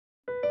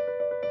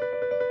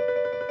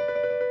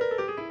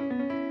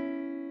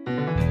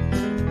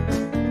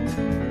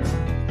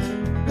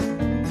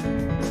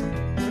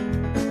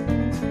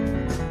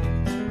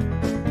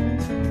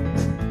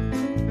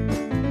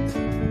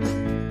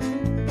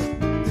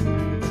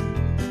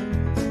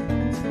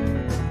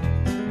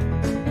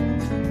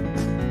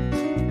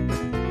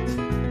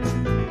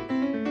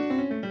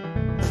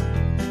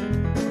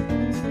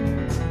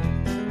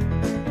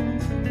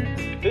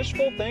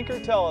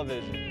Thinker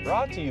Television,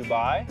 brought to you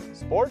by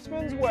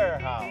Sportsman's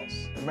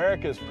Warehouse,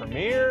 America's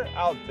premier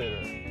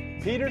outfitter,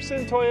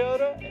 Peterson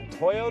Toyota and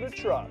Toyota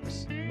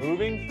Trucks,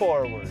 moving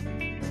forward.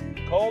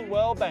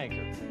 Coldwell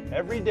Banker,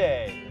 every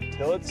day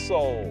until it's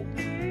sold.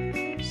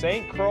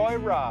 St. Croix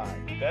Rod,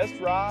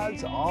 best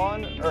rods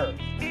on earth.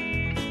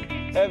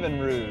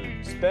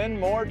 Evinrude, spend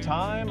more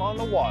time on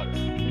the water.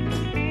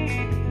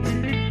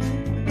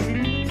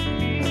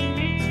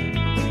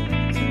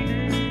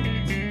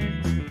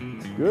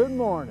 Good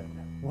morning.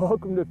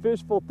 Welcome to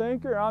Fishful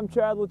Thinker. I'm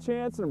Chad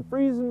LaChance and I'm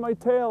freezing my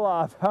tail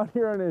off out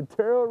here on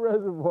Antero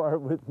Reservoir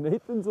with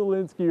Nate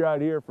Zelinski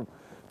right here from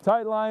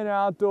Tightline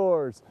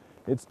Outdoors.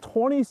 It's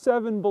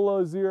 27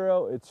 below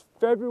zero. It's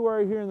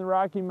February here in the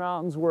Rocky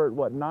Mountains. We're at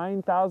what,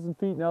 9,000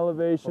 feet in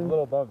elevation? A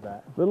little above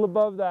that. A little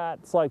above that.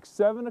 It's like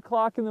 7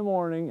 o'clock in the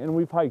morning and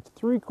we've hiked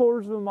 3/4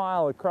 of a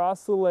mile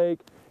across the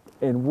lake,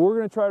 and we're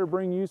going to try to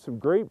bring you some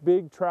great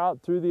big trout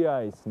through the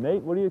ice.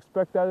 Nate, what do you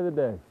expect out of the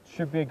day?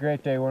 Should be a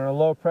great day. We're in a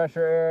low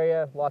pressure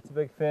area, lots of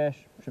big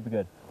fish. Should be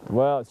good.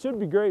 Well, it should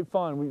be great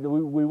fun.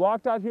 We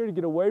walked out here to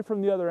get away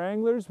from the other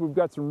anglers. We've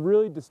got some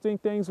really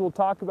distinct things we'll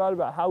talk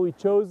about how we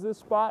chose this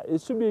spot. It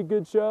should be a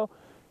good show.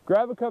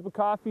 Grab a cup of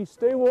coffee,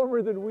 stay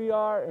warmer than we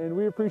are, and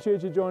we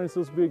appreciate you joining us.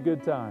 This will be a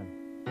good time.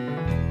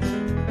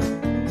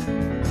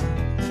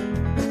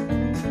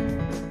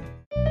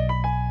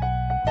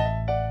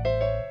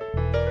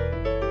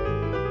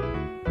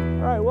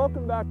 All right,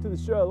 welcome back to the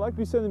show. Like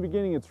we said in the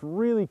beginning, it's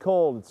really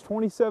cold. It's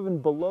 27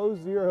 below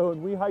zero,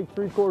 and we hiked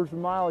 3/4 of a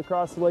mile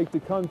across the lake to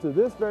come to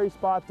this very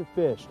spot to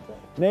fish.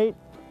 Nate,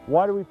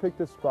 why do we pick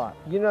this spot?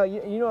 You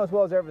know as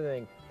well as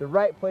everything, the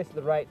right place at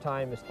the right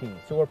time is key.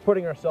 So we're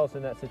putting ourselves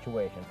in that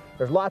situation.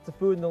 There's lots of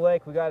food in the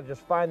lake. We got to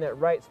just find that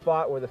right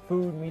spot where the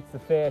food meets the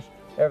fish.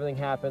 Everything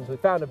happens. We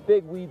found a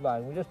big weed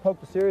line. We just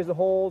poked a series of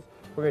holes.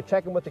 We're going to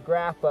check them with the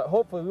graph, but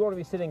hopefully we want to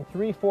be sitting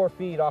 3-4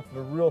 feet off of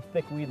a real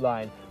thick weed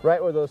line,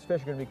 right where those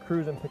fish are going to be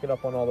cruising, picking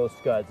up on all those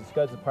scuds. The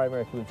scuds are the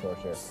primary food source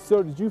here.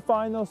 So did you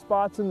find those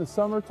spots in the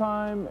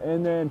summertime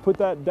and then put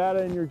that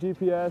data in your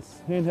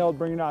GPS, handheld,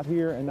 bring it out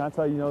here, and that's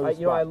how you know the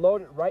spot? I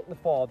load it right in the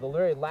fall, the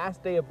literally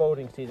last day of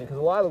boating season, because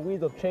a lot of the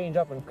weeds will change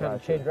up and kind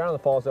of change around in the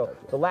fall. So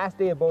the last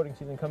day of boating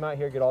season, come out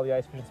here, get all the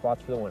ice fishing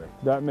spots for the winter.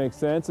 That makes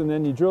sense. And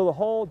then you drill the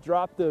hole,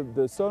 drop the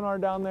sonar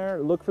down there,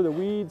 look for the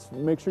weeds,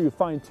 make sure you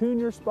fine tune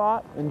your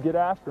spot and get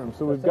after them.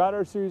 So we've got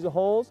our series of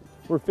holes.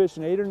 We're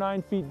fishing 8 or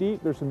 9 feet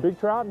deep. There's some big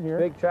trout in here.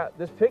 Big trout.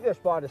 This particular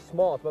spot is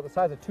small. It's about the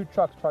size of 2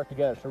 trucks parked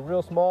together. So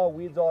real small,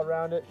 weeds all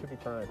around it. Should be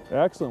fine.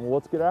 Excellent. Well,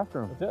 let's get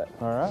after them. Let's do it.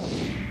 All right.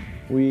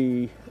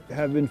 We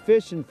have been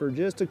fishing for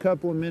just a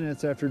couple of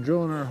minutes after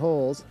drilling our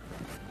holes.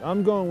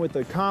 I'm going with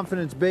the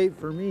confidence bait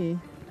for me,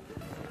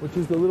 which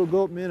is the little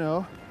gulp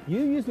minnow. You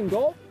using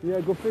gulp?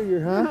 Yeah, go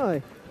figure, huh?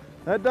 Really?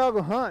 That dog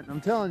will hunt, I'm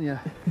telling you.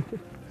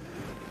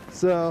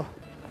 So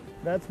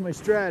that's my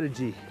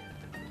strategy.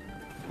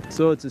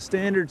 So it's a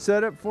standard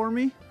setup for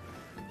me.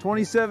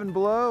 27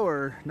 below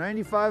or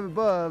 95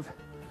 above.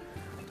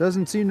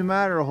 Doesn't seem to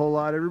matter a whole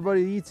lot.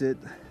 Everybody eats it.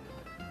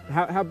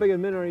 How big a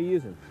minnow are you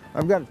using?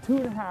 I've got a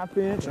 2.5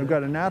 inch. I've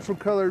got a natural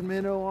colored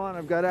minnow on.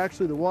 I've got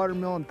actually the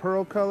watermelon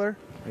pearl color.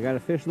 I got a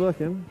fish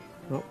looking.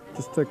 Oh,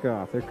 just took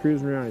off. They're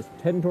cruising around. He's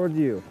heading towards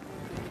you.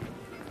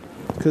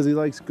 Because he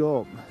likes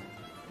gulp.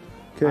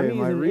 Okay,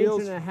 my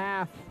reels.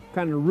 1.5 inch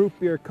kind of root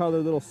beer color,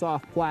 little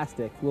soft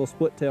plastic, little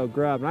split tail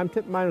grub. And I'm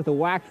tipping mine with a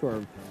wax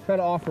worm. Try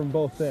to offer them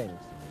both things.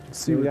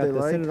 See what they like. We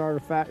got the scented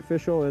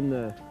artificial and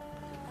the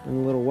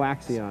little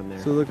waxy on there.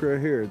 So look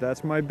right here.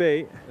 That's my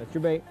bait. That's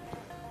your bait.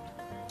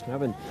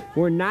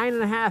 We're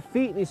 9.5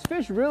 feet, and these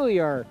fish really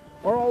are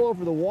all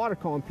over the water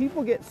column.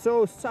 People get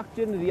so sucked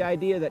into the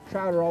idea that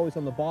trout are always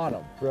on the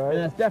bottom. Right. And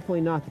that's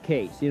definitely not the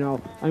case. You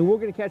know, I mean, we're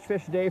going to catch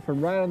fish today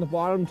from right on the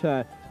bottom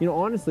to, you know,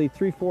 honestly,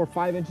 3, 4,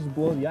 5 inches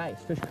below the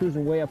ice. Fish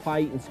cruising way up high,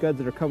 eating scuds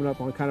that are coming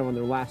up on kind of on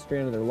their last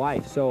strand of their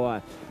life.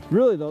 So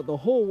really, the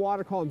whole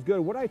water column's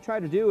good. What I try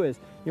to do is,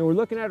 you know, we're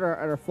looking at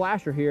our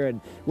flasher here, and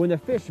when the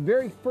fish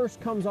very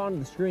first comes onto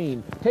the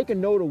screen, take a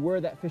note of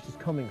where that fish is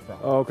coming from.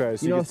 Oh, okay,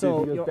 so you can see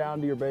if he goes down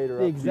to your bait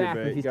or up exactly. to your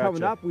bait. If he's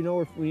coming up, we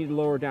know we need to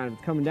lower it down. If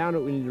it's coming down,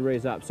 we need to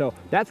raise up. So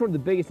that's one of the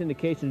biggest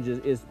indications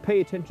is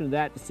pay attention to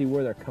that to see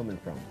where they're coming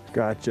from.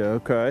 Gotcha,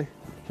 okay.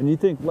 And you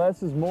think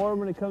less is more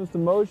when it comes to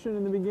motion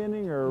in the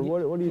beginning, or what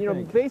do you think? You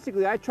know,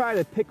 basically I try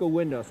to pick a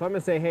window. So I'm gonna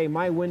say, hey,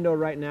 my window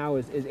right now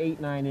is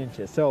 8-9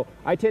 inches. So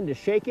I tend to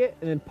shake it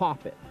and then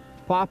pop it.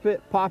 Pop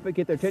it,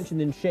 get their attention,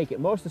 then shake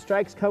it. Most of the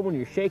strikes come when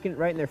you're shaking it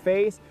right in their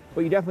face,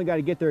 but you definitely got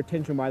to get their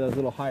attention by those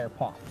little higher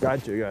pops.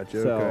 Gotcha,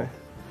 okay.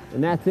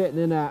 And that's it. And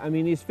then, I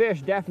mean, these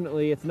fish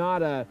definitely, it's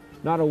not a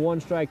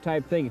one-strike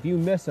type thing. If you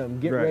miss them,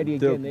 get ready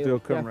again. They'll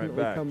come definitely right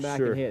back. come back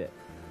sure. and hit it.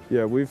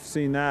 Yeah, we've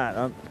seen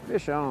that.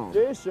 Fish on.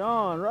 Fish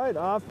on, right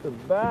off the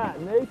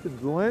bat. Nate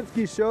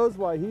Zelinski shows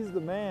why he's the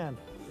man.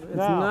 It's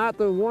not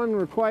the one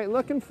we're quite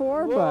looking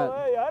for, well,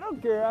 but... hey, I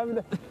don't care. I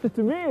mean,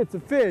 to me, it's a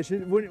fish.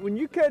 When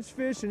you catch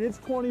fish and it's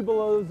 20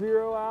 below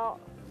zero out,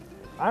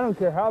 I don't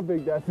care how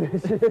big that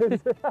fish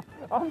is.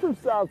 I'm from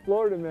South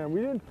Florida, man.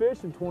 We didn't fish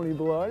in 20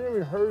 below. I never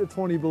even heard of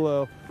 20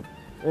 below.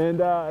 And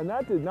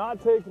that did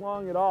not take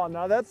long at all.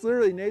 Now that's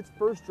literally Nate's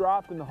first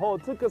drop in the hole.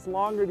 It took us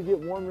longer to get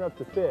warmed up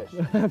to fish.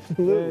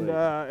 Absolutely.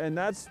 And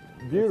that's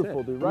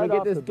beautiful, dude. Right off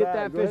off the bat. Get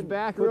that fish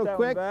back real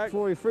quick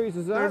before he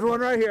freezes up. There's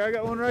one right here. I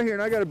got one right here,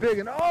 and I got a big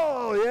one.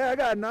 Oh yeah, I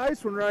got a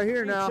nice one right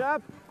here now.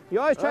 Up. You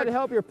always try to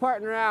help your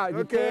partner out.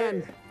 You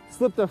can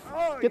slip the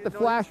get the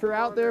flasher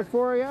out there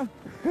for you.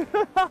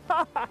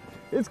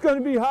 It's going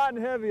to be hot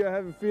and heavy, I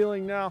have a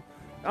feeling now.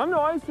 I'm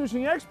no ice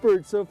fishing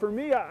expert, so for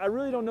me, I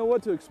really don't know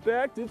what to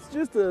expect. It's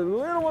just a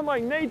little one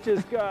like Nate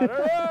just got. All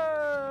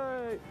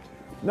right.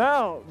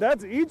 Now,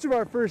 that's each of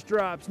our first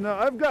drops. Now,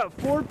 I've got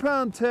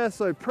 4-pound tests,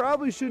 so I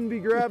probably shouldn't be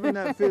grabbing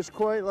that fish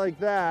quite like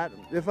that.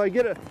 If I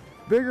get a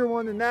bigger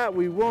one than that,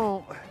 we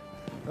won't.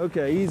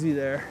 Okay, easy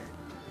there.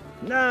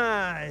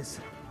 Nice.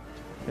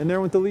 And there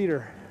went the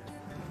leader.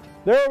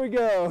 There we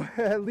go.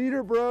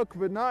 Leader broke,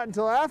 but not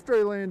until after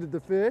I landed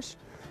the fish.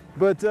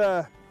 But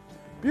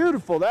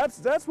beautiful.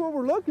 That's what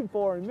we're looking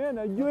for. And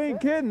man, you ain't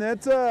kidding.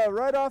 That's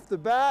right off the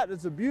bat.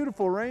 It's a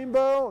beautiful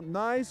rainbow.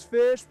 Nice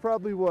fish.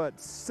 Probably what,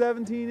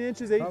 17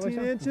 inches, 18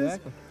 inches?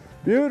 Exactly.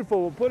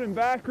 Beautiful. We'll put him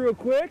back real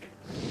quick.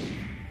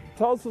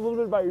 Tell us a little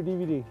bit about your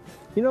DVD.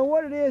 You know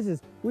what it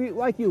is we,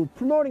 like you,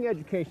 promoting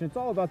education. It's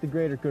all about the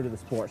greater good of the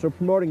sport. So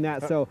promoting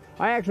that. So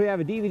I actually have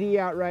a DVD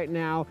out right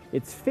now.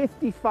 It's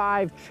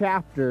 55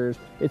 chapters.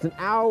 It's an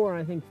hour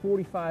and I think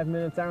 45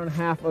 minutes, hour and a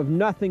half of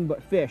nothing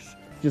but fish.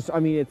 Just,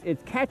 I mean,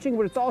 it's catching,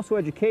 but it's also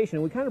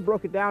education. We kind of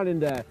broke it down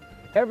into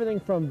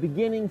everything from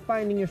beginning,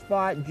 finding your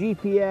spot,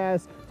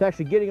 GPS, to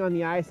actually getting on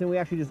the ice, and we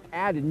actually just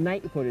added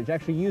night footage,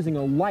 actually using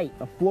a light,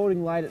 a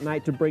floating light at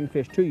night to bring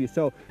fish to you.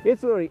 So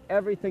it's literally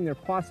everything there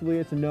possibly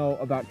is to know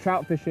about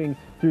trout fishing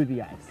through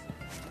the ice.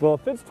 Well,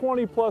 if it's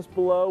 20 plus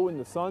below when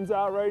the sun's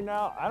out right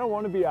now, I don't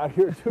want to be out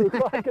here at 2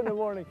 o'clock in the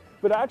morning.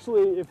 But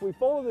actually, if we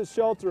follow this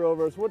shelter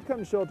over us, what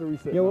kind of shelter are we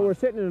sitting on? Well, we're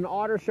sitting in an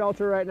otter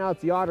shelter right now.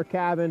 It's the otter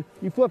cabin.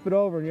 You flip it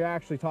over and you're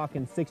actually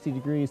talking 60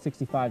 degrees,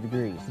 65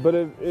 degrees. But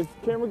if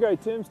camera guy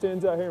Tim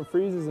stands out here and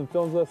freezes and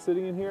films us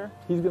sitting in here,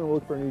 he's going to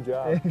look for a new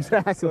job.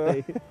 Exactly.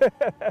 So.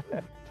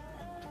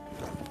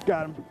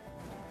 Got him.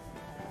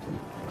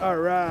 All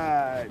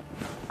right.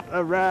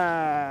 All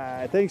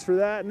right. Thanks for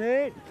that,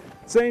 Nate.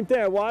 Same thing,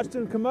 I watched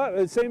him come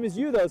up, same as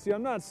you though. See,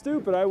 I'm not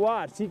stupid, I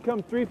watched. He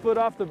come 3 foot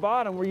off the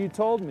bottom where you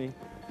told me.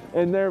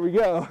 And there we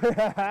go.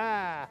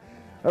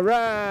 All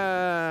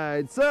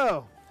right,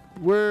 so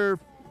we're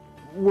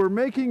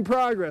making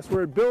progress.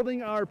 We're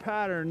building our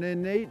pattern.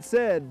 And Nate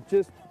said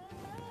just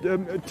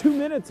 2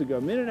 minutes ago,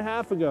 a minute and a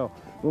half ago,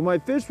 when my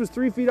fish was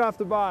 3 feet off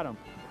the bottom,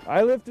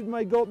 I lifted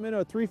my gulp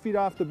minnow 3 feet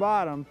off the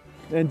bottom,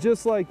 and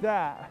just like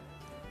that,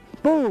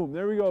 boom,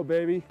 there we go,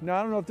 baby. Now,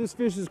 I don't know if this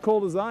fish is as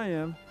cold as I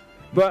am,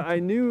 but I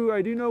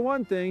do know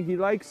one thing, he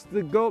likes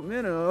the gulp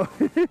minnow.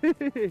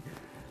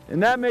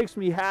 And that makes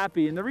me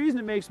happy. And the reason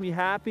it makes me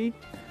happy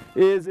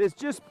is it's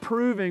just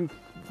proving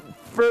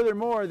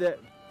furthermore that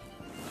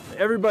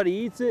everybody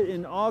eats it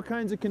in all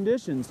kinds of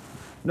conditions.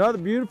 Another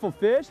beautiful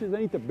fish. This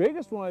ain't the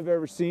biggest one I've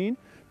ever seen,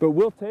 but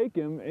we'll take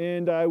him.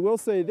 And I will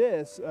say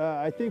this,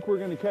 I think we're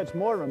gonna catch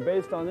more of them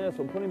based on this.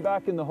 We'll put him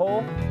back in the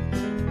hole.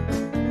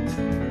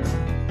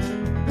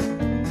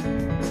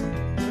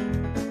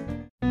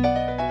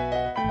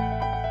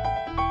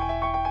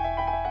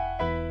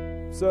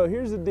 So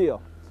here's the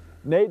deal.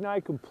 Nate and I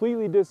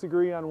completely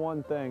disagree on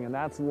one thing, and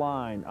that's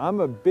line. I'm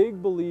a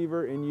big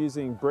believer in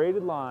using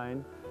braided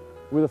line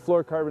with a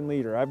fluorocarbon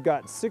leader. I've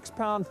got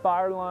 6-pound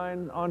fire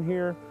line on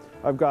here.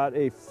 I've got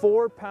a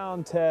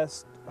 4-pound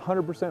test,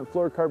 100%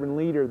 fluorocarbon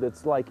leader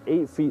that's like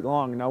 8 feet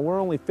long. Now we're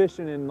only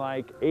fishing in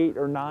like 8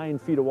 or 9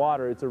 feet of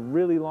water. It's a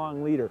really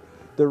long leader.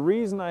 The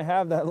reason I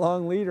have that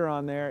long leader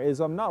on there is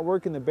I'm not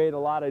working the bait a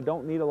lot. I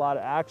don't need a lot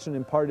of action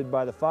imparted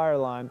by the fire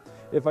line.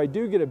 If I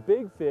do get a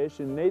big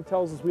fish, and Nate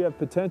tells us we have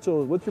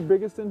potential, what's your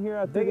biggest in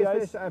here?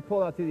 Biggest fish I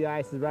pulled out through the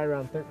ice is right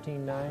around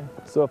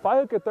 13.9. So if I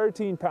hook a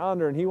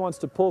 13-pounder and he wants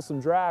to pull some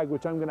drag,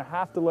 which I'm gonna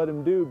have to let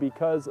him do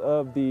because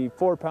of the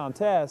 4-pound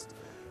test,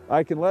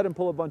 I can let him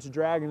pull a bunch of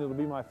drag and it'll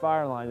be my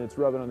fire line that's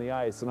rubbing on the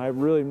ice. And I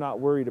really am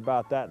not worried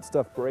about that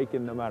stuff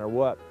breaking no matter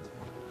what.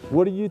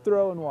 What do you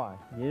throw and why?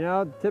 You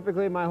know,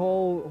 typically my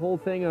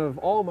whole thing of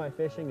all my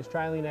fishing is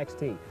Trilene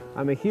XT.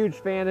 I'm a huge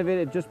fan of it.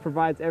 It just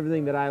provides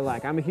everything that I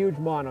like. I'm a huge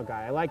mono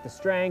guy. I like the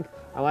strength,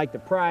 I like the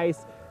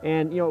price,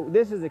 and you know,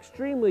 this is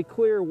extremely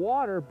clear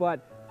water,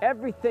 but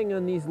everything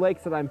in these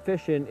lakes that I'm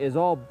fishing is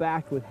all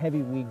backed with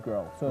heavy weed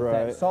growth. So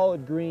it's that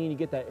solid green, you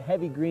get that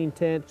heavy green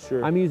tint.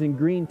 Sure. I'm using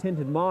green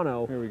tinted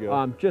mono. Here we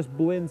go. Just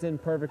blends in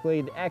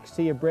perfectly. The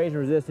XT abrasion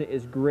resistant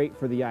is great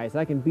for the ice.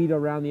 I can beat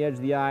around the edge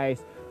of the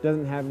ice,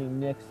 doesn't have any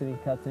nicks, any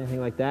cuts, anything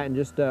like that, and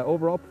just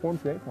overall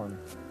performs great for me.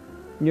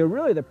 You know,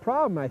 really the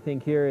problem I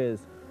think here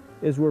is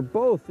we're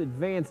both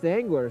advanced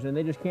anglers and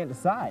they just can't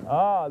decide.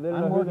 Ah, they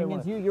don't know I'm who working they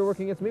against want. you, you're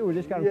working against me, we're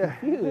just kind of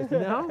confused, you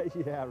know?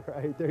 Yeah,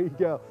 right, there you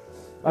go.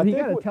 We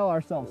gotta tell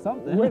ourselves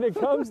something. When it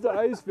comes to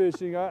ice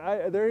fishing,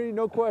 there ain't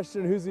no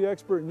question who's the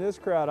expert in this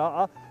crowd.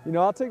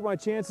 I'll take my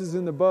chances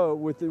in the boat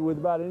with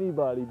about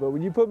anybody, but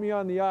when you put me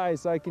on the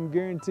ice, I can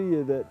guarantee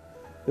you that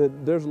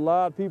There's a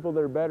lot of people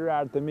that are better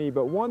at it than me,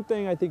 but one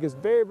thing I think is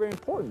very, very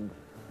important.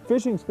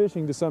 Fishing's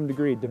fishing to some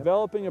degree.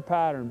 Developing a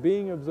pattern,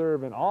 being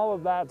observant, all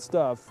of that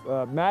stuff,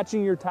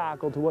 matching your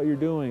tackle to what you're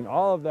doing,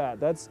 all of that.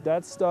 That's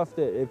stuff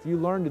that if you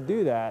learn to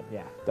do that,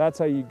 that's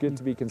how you get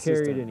to be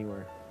consistent. Carry it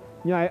anywhere.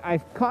 You know, I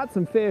caught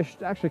some fish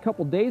actually a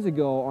couple days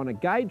ago on a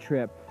guide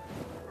trip.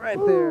 Right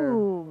there.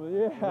 Boom.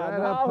 Yeah, right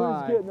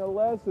now he's getting a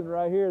lesson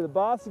right here. The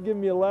boss is giving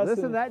me a lesson.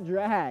 Listen to that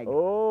drag.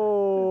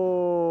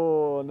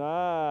 Oh,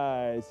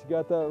 nice. You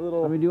got that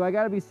little... I mean, do I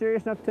got to be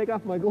serious enough to take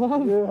off my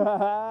glove?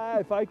 Yeah,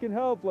 if I can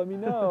help, let me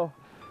know.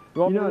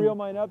 You want me to reel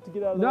mine up to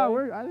get out of the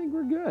way? No, I think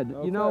we're good.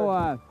 Okay. You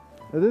know,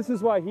 this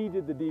is why he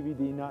did the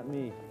DVD, not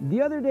me.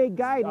 the other day,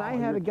 Guide and I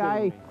had a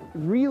guy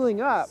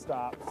reeling up.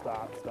 Stop.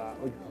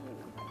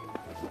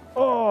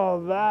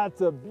 Oh,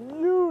 that's a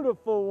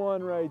beautiful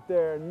one right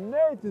there.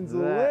 Nathan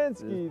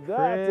Zelinski,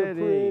 that's a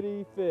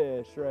pretty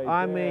fish right there.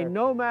 I mean,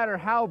 no matter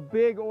how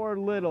big or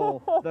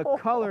little, the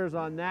colors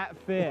on that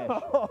fish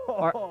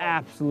are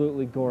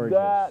absolutely gorgeous.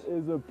 That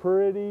is a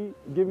pretty,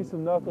 give me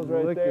some knuckles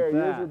right there.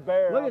 Look at Here's a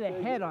bear. Look at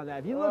the head on that.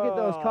 If you look at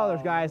those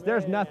colors, guys,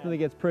 there's nothing that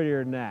gets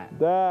prettier than that.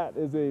 That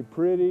is a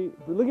pretty,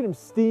 look at him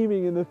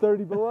steaming in the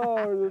 30 below,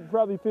 or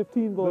probably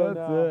 15 below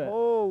now.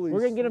 Holy We're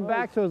going to get him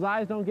back so his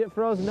eyes don't get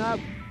frozen up.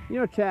 You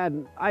know,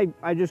 Chad,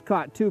 I just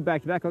caught 2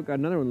 back-to-back. I've got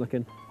another one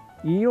looking.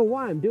 You know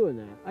why I'm doing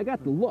that? I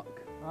got the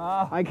look.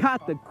 I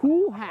got the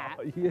cool hat.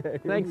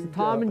 Thanks to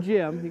Tom and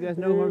Jim. You guys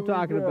know who I'm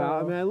talking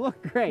about. I mean, I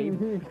look great.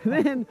 And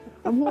then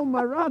I'm holding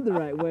my rod the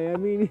right way. I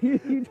mean,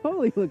 you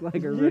totally look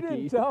like a rookie. You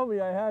didn't tell me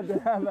I had to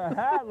have a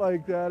hat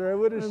like that, or I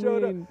would have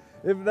showed up.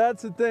 If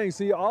that's the thing,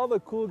 see, all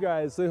the cool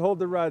guys, they hold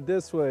the rod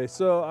this way.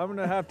 So I'm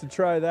gonna have to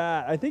try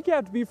that. I think you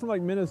have to be from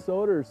like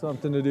Minnesota or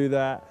something to do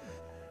that.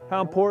 How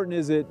important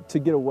is it to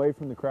get away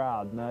from the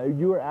crowd? Now,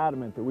 you were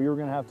adamant that we were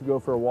going to have to go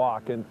for a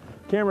walk, and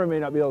camera may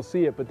not be able to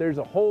see it, but there's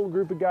a whole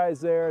group of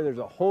guys there. There's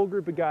a whole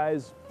group of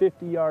guys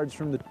 50 yards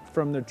from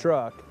the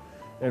truck,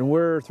 and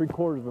we're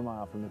 3/4 of a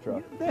mile from the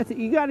truck. That's it.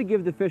 You got to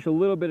give the fish a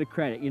little bit of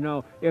credit. You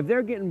know, if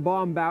they're getting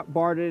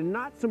bombarded, and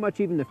not so much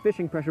even the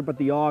fishing pressure, but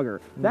the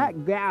auger.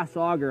 That gas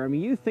auger, I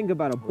mean, you think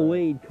about a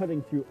blade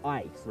cutting through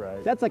ice.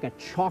 That's like a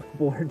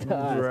chalkboard to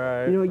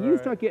us. You know, you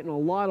start getting a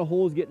lot of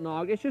holes getting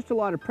augered. It's just a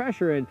lot of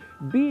pressure, and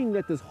being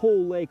that this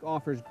whole lake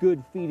offers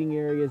good feeding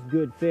areas,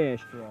 good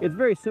fish, it's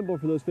very simple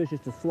for those fishes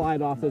to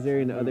slide off those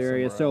areas into other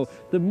areas. So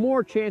the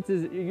more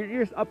chances,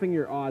 you're just upping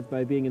your odds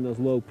by being in those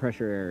low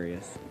pressure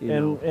areas.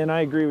 And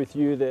I agree with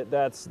you that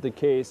that's the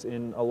case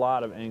in a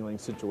lot of angling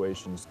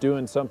situations.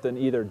 Doing something,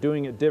 either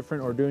doing it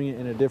different or doing it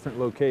in a different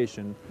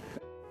location.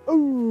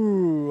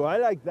 Ooh, I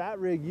like that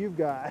rig you've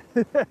got.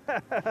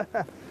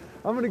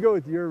 I'm gonna go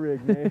with your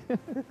rig, Nate.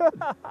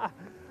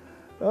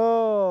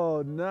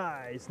 Oh,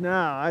 nice.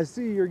 Now, I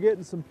see you're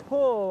getting some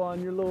pull on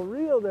your little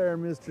reel there,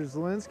 Mr.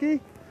 Zelinski.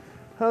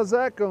 How's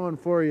that going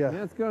for you?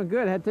 Yeah, it's going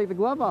good. I had to take the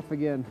glove off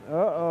again.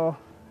 Uh-oh.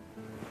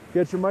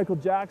 Got your Michael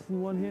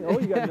Jackson one hand. Oh,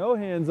 you got no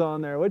hands on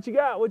there. What you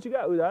got? What you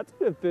got? Ooh, that's a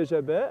good fish, I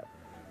bet.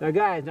 Now,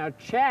 guys,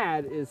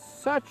 Chad is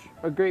such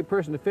a great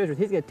person to fish with.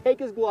 He's going to take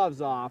his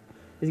gloves off.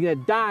 He's going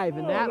to dive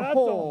in that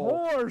hole.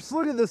 That's a horse.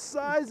 Look at the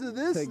size of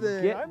this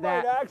thing. I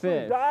might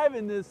actually dive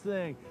in this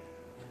thing.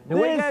 And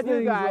what you got to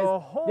do, guys,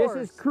 this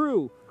is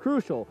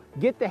crucial.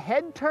 Get the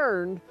head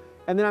turned,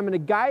 and then I'm going to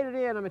guide it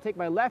in. I'm going to take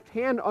my left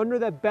hand under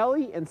that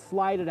belly and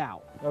slide it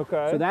out.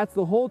 Okay. So that's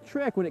the whole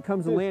trick when it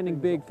comes to landing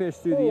big fish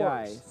through the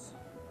ice.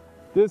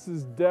 This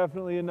is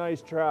definitely a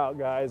nice trout,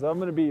 guys. I'm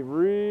gonna be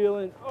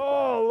reeling.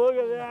 Oh, look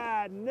at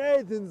that!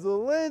 Nathan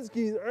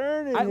Zelinski's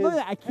earning his look at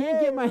that. I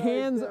can't get my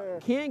hands.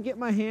 Can't get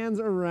my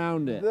hands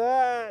around it.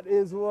 That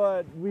is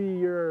what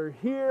we are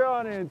here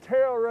on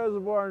Antero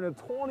Reservoir in a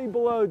 20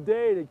 below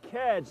day to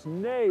catch.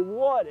 Nate,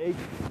 what a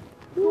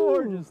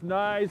gorgeous,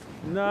 nice,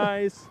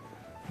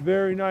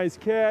 very nice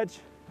catch.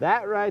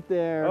 That right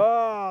there.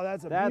 Oh,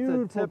 that's a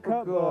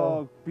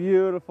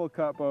beautiful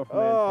cut bow from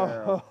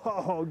Antero.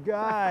 Oh,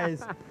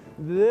 guys.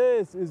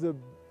 This is a,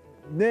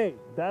 Nate,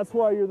 that's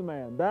why you're the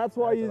man. That's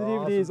why you do the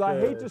DVDs. I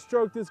hate to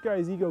stroke this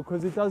guy's ego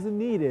because it doesn't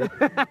need it.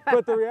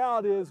 But the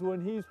reality is when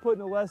he's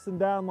putting a lesson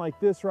down like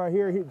this right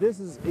here, this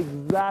is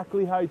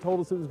exactly how he told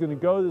us it was going to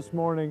go this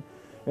morning.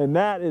 And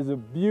that is a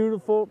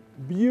beautiful,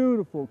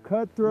 beautiful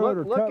cutthroat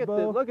or cut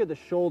bow. Look at the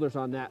shoulders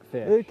on that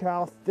fish. Look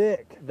how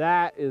thick.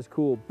 That is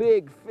cool.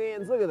 Big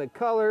fins. Look at the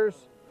colors.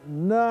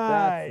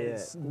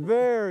 Nice.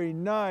 Very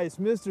nice.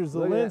 Mr.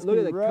 Zelinski. Look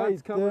at the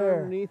cuts coming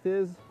underneath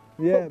his.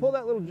 Yeah. Pull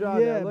that little jaw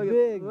down. Look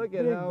at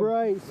big, how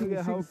bright. So you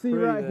can see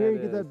right here, you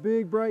get that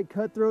big, bright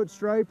cutthroat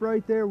stripe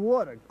right there.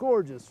 What a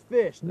gorgeous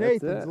fish.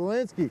 Nathan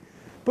Zelinski.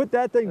 Put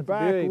that thing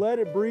back. Let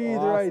it breathe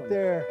right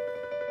there.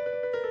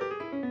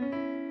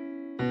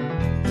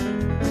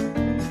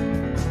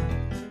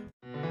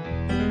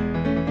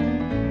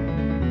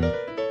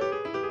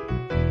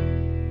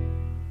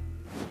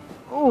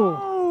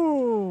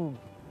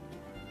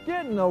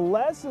 Getting a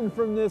lesson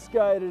from this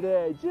guy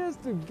today, just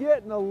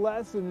getting a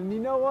lesson. And you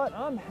know what?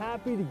 I'm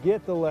happy to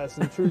get the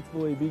lesson,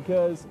 truthfully,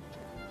 because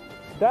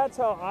that's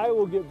how I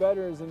will get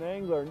better as an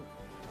angler.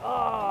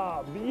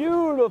 Ah,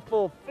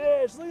 beautiful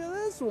fish. Look at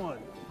this one.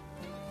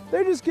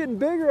 They're just getting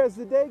bigger as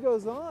the day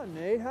goes on,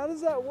 Nate. How does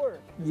that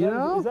work?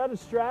 Is that a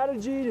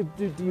strategy?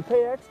 Do you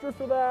pay extra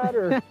for that,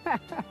 or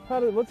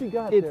what's he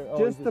got it's there? It's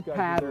just the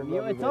pattern.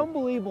 You know, it's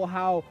unbelievable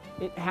how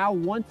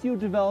once you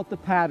develop the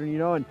pattern, you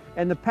know,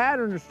 and the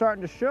pattern is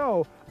starting to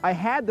show. I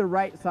had the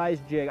right size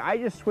jig. I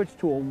just switched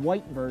to a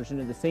white version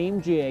of the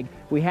same jig.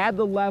 We had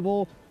the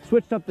level,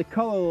 switched up the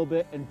color a little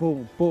bit, and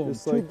boom, boom.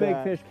 Just Two like big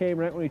that. fish came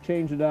right when we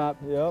changed it up.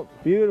 Yep.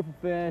 Beautiful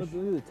fish.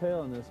 Look at the tail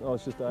on this. Oh,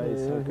 it's just ice.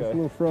 Yeah, Okay. it's a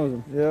little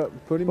frozen. Yep.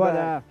 Put him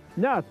back.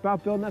 No, it's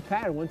about building that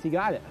pattern once you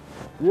got it.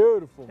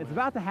 Beautiful. It's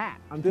about the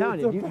hat. I'm telling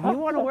you. You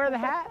want to wear the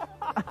hat?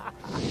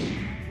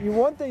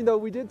 One thing though,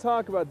 we did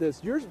talk about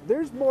this.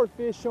 There's more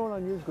fish showing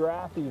on your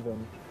graph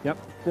even. Yep.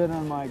 Than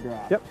on my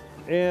graph. Yep.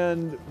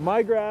 And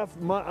my graph,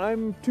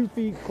 I'm 3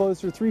 feet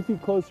closer to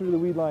the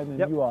weed line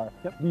than you are.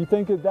 Yep. Do you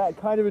think of that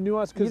kind of a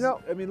nuance? Because, You know,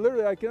 I mean,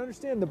 literally, I can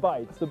understand the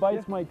bites. The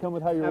bites might come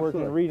with how you're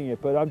working and Absolutely. reading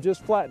it, but I'm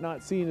just flat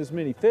not seeing as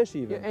many fish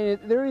even. And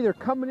they're either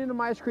coming into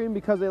my screen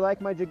because they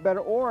like my jig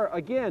better, or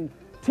again,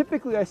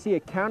 typically I see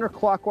a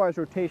counterclockwise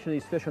rotation of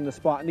these fish on the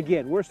spot. And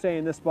again, we're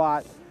saying this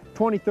spot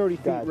 20, 30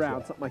 feet Gotcha.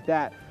 round, something like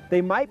that.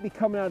 They might be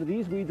coming out of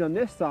these weeds on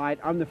this side.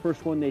 I'm the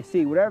first one they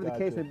see. Whatever the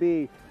case may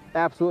be,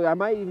 absolutely. I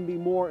might even be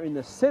more in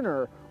the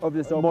center of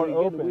this More opening.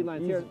 open, The weed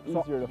lines here,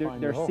 so easier to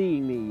find they're your hole.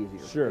 seeing me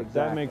easier. Sure, that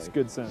Exactly. makes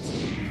good sense.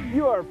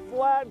 You are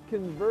flat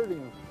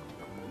converting.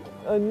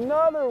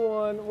 Another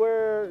one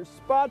where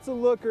spot's a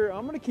looker.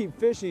 I'm gonna keep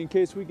fishing in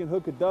case we can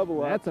hook a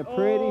double up. That's a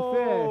pretty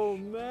fish. Oh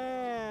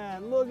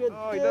man, look at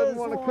this He doesn't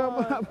want to come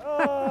one. up.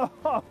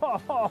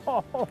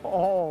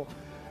 Oh.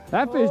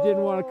 That fish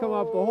didn't want to come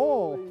up the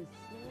hole. Holy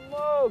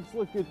smokes,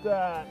 look at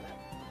that.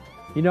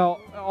 You know,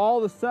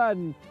 all of a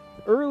sudden,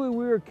 early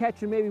we were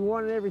catching maybe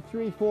one in every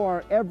 3,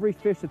 4. Every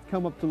fish that's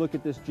come up to look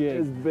at this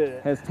jig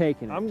has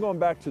taken it. I'm going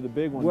back to the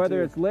big one Whether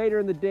too. it's later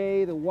in the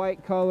day, the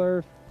white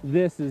color,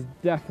 this is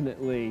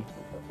definitely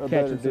A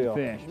better catching some deal.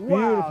 fish.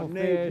 Wow, Beautiful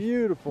Nate, fish.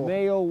 beautiful.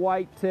 Male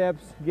white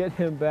tips. Get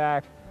him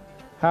back.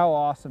 How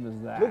awesome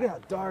is that? Look at how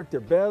dark their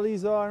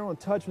bellies are. I don't want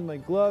to touch them with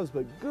my gloves,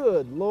 but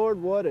good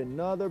Lord, what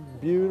another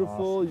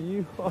beautiful,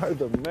 you are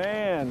the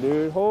man,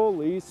 dude.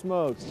 Holy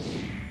smokes.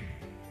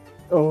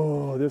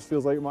 Oh, this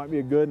feels like it might be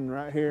a good one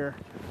right here.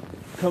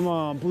 Come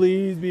on,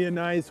 please be a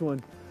nice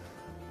one.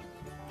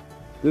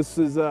 This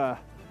is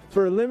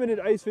for a limited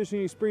ice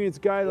fishing experience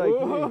guy like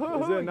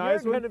me. Is it a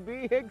nice You're one? gonna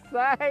be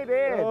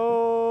excited.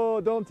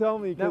 Oh, don't tell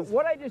me. Now, 'cause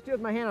what I just did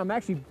with my hand, I'm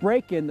actually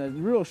breaking the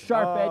real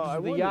sharp I edges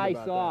of wondered the ice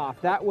about that.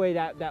 off. That way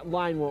that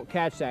line won't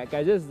catch that.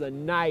 Guys, this is a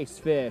nice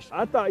fish.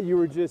 I thought you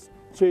were just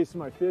chasing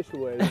my fish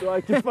away so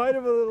I could fight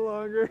him a little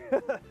longer.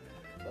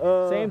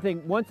 Same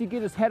thing. Once you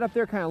get his head up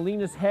there, kind of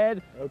lean his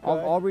head, Okay.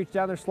 I'll reach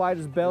down there, slide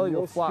his belly, And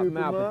you'll we'll flop him scoop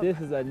him out. But up. this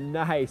is a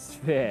nice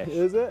fish.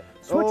 Is it?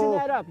 Switching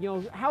that up, you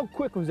know, how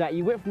quick was that?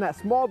 You went from that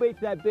small bait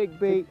to that big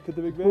bait. To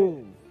the big bait.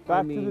 Boom.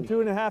 Back to the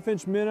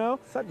 2.5-inch minnow.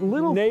 Such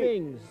little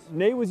things.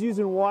 Nate was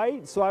using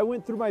white, so I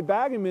went through my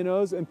bag of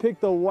minnows and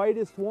picked the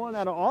whitest one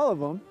out of all of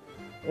them.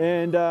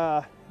 And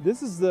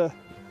this is the,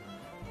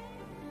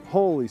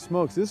 holy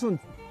smokes, this one,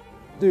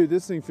 dude,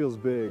 this thing feels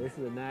big. This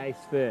is a nice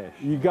fish.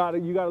 You gotta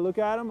look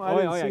at him. I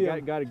didn't see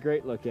him. Got a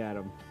great look at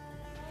him.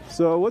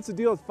 So what's the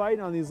deal with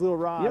fighting on these little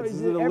rods? You know,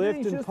 Is it a lift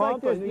everything's and just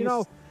pump? like this. You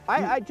know,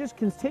 I just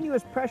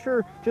continuous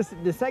pressure. Just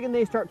the second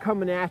they start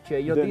coming at you,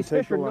 you know, Then these take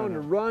fish the are line known to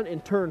out. run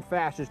and turn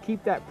fast. Just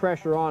keep that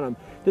pressure on them.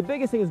 The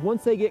biggest thing is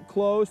once they get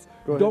close,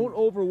 Go ahead. don't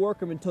overwork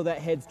them until that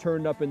head's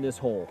turned up in this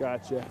hole.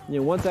 Gotcha. You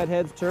know, once that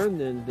head's turned,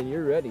 then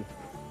you're ready.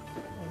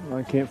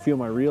 I can't feel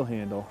my reel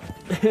handle.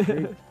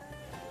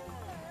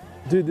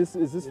 Dude, is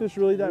this fish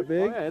really that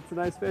big? Oh, yeah, it's a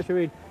nice fish. I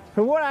mean,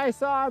 from what I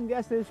saw, I'm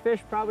guessing this fish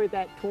probably at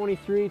that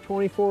 23,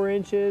 24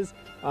 inches.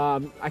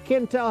 I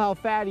can't tell how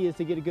fat he is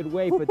to get a good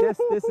weight, but this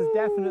is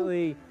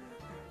definitely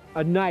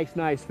a nice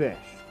fish.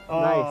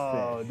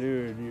 Nice fish.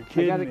 Dude, you're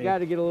kidding me. Got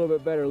to get a little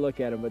bit better look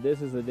at him, but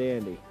this is a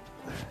dandy.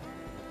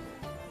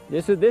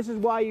 This is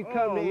why you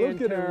come to look at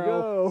him Antero.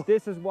 go.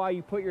 This is why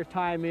you put your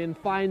time in,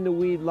 find the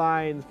weed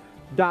lines,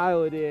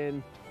 dial it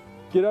in.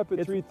 Get up at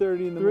It's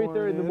 3:30 in the morning.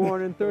 3:30 in the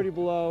morning, 30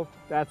 below.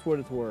 That's what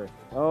it's worth.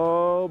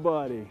 Oh,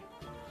 buddy.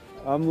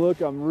 I'm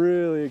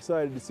really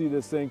excited to see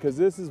this thing because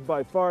this is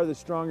by far the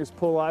strongest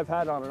pull I've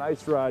had on an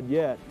ice rod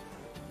yet.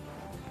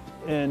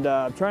 And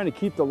I'm trying to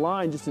keep the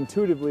line just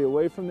intuitively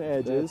away from the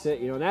edges. That's it.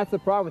 You know, and that's the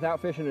problem with out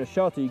fishing in a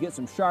shelter. You get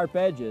some sharp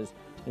edges,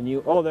 and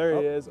you. Oh, there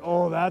he is.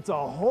 Oh, that's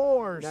a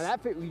horse. Now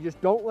that fish, you just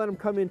don't let him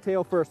come in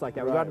tail first like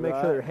that. We got to make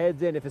sure their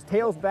head's in. If his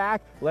tail's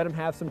back, let him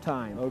have some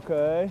time.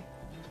 Okay.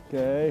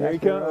 Okay, here he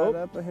Back there, comes.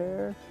 right up a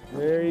hair.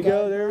 There you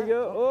go, there we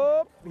go.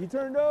 Oh, he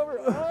turned over.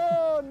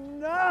 Oh,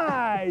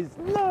 nice,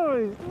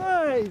 nice,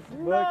 nice,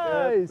 Look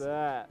at nice.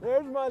 that.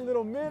 There's my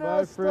little minnow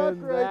My stuck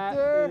friend, right that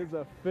there. is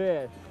a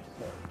fish.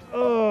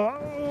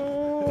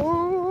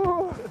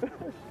 Oh.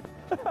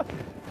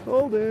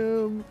 Hold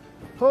him.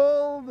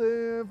 Hold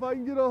him. If I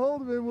can get a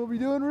hold of him, we'll be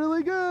doing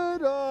really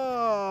good.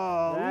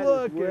 Oh, That is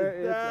look where at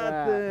it's that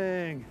at.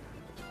 thing.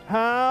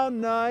 How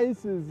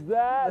nice is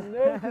that?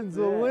 Nathan That's it.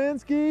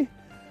 Zelinski.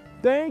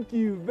 Thank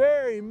you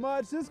very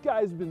much. This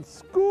guy's been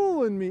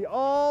schooling me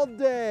all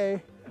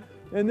day.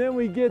 And then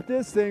we get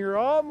this thinger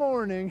all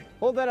morning.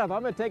 Hold that up,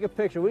 I'm gonna take a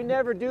picture. We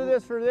never do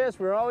this for this.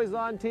 We're always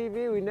on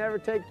TV, we never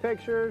take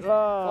pictures.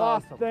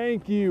 Awesome.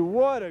 Thank you.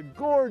 What a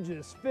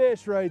gorgeous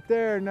fish right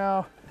there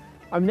now.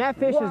 I mean, that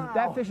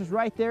fish is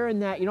right there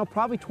in that, you know,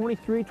 probably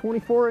 23,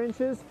 24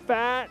 inches.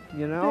 Fat,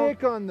 you know,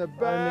 thick on the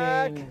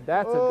back. I mean,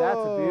 that's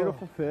a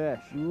beautiful fish.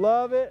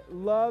 Love it,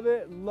 love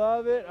it,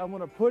 love it. I'm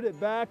gonna put it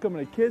back, I'm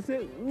gonna kiss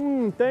it.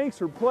 Thanks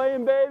for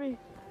playing, baby.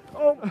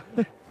 Oh,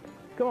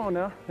 come on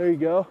now, there you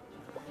go.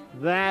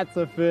 That's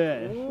a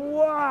fish.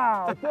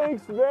 Wow,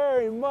 thanks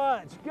very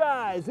much.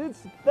 Guys,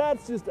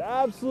 that's just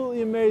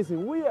absolutely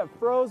amazing. We have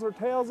froze our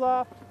tails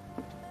off.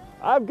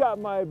 I've got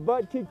my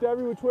butt kicked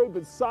every which way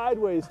but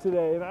sideways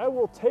today, and I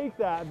will take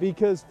that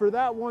because for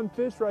that one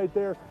fish right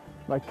there,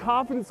 my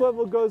confidence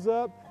level goes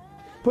up,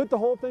 put the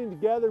whole thing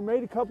together,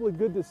 made a couple of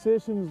good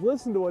decisions,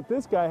 listened to what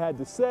this guy had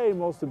to say,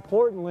 most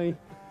importantly,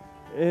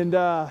 and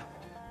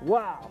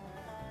wow.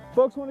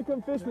 Folks want to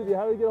come fish with you,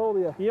 how do they get a hold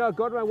of you? You know,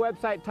 go to my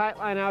website,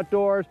 Tightline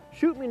Outdoors,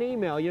 shoot me an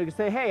email. You can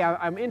say, hey,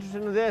 I'm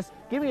interested in this.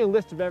 Give me a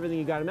list of everything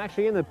you got. I'm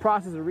actually in the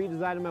process of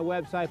redesigning my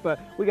website, but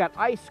we got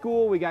ice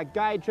school, we got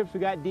guide trips, we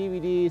got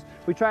DVDs.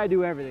 We try to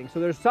do everything, so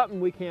there's something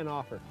we can't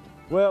offer.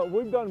 Well,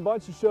 we've done a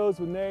bunch of shows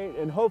with Nate,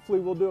 and hopefully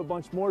we'll do a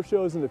bunch more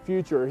shows in the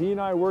future. He and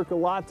I work a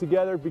lot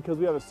together because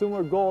we have a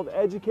similar goal of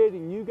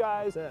educating you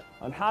guys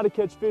on how to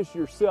catch fish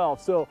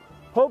yourself. So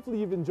hopefully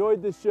you've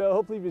enjoyed this show.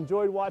 Hopefully you've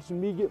enjoyed watching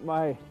me get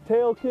my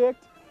tail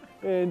kicked.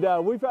 And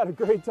we've had a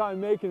great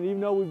time making it, even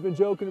though we've been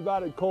joking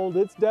about it cold.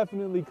 It's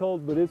definitely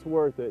cold, but it's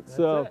worth it.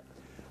 So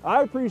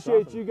I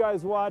appreciate you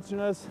guys watching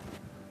us,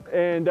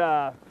 and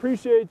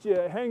appreciate you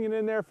hanging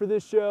in there for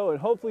this show. And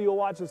hopefully you'll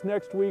watch us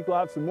next week. We'll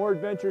have some more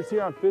adventures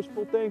here on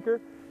Fishful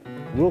Thinker.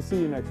 We'll see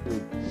you next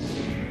week.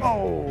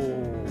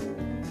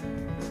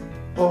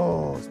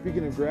 Oh,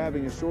 speaking of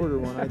grabbing a shorter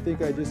one, I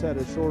think I just had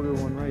a shorter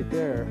one right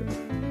there.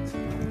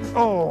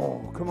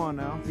 Oh, come on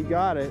now. He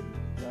got it.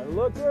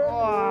 Look at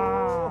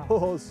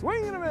oh,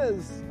 swing and a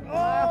miss.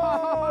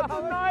 Oh, that's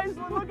a nice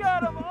one. Look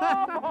at him.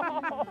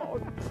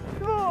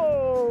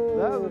 Oh,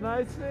 That was a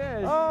nice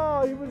fish.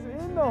 Oh, he was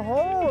in the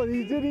hole,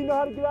 and did he know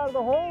how to get out of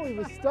the hole? He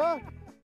was stuck.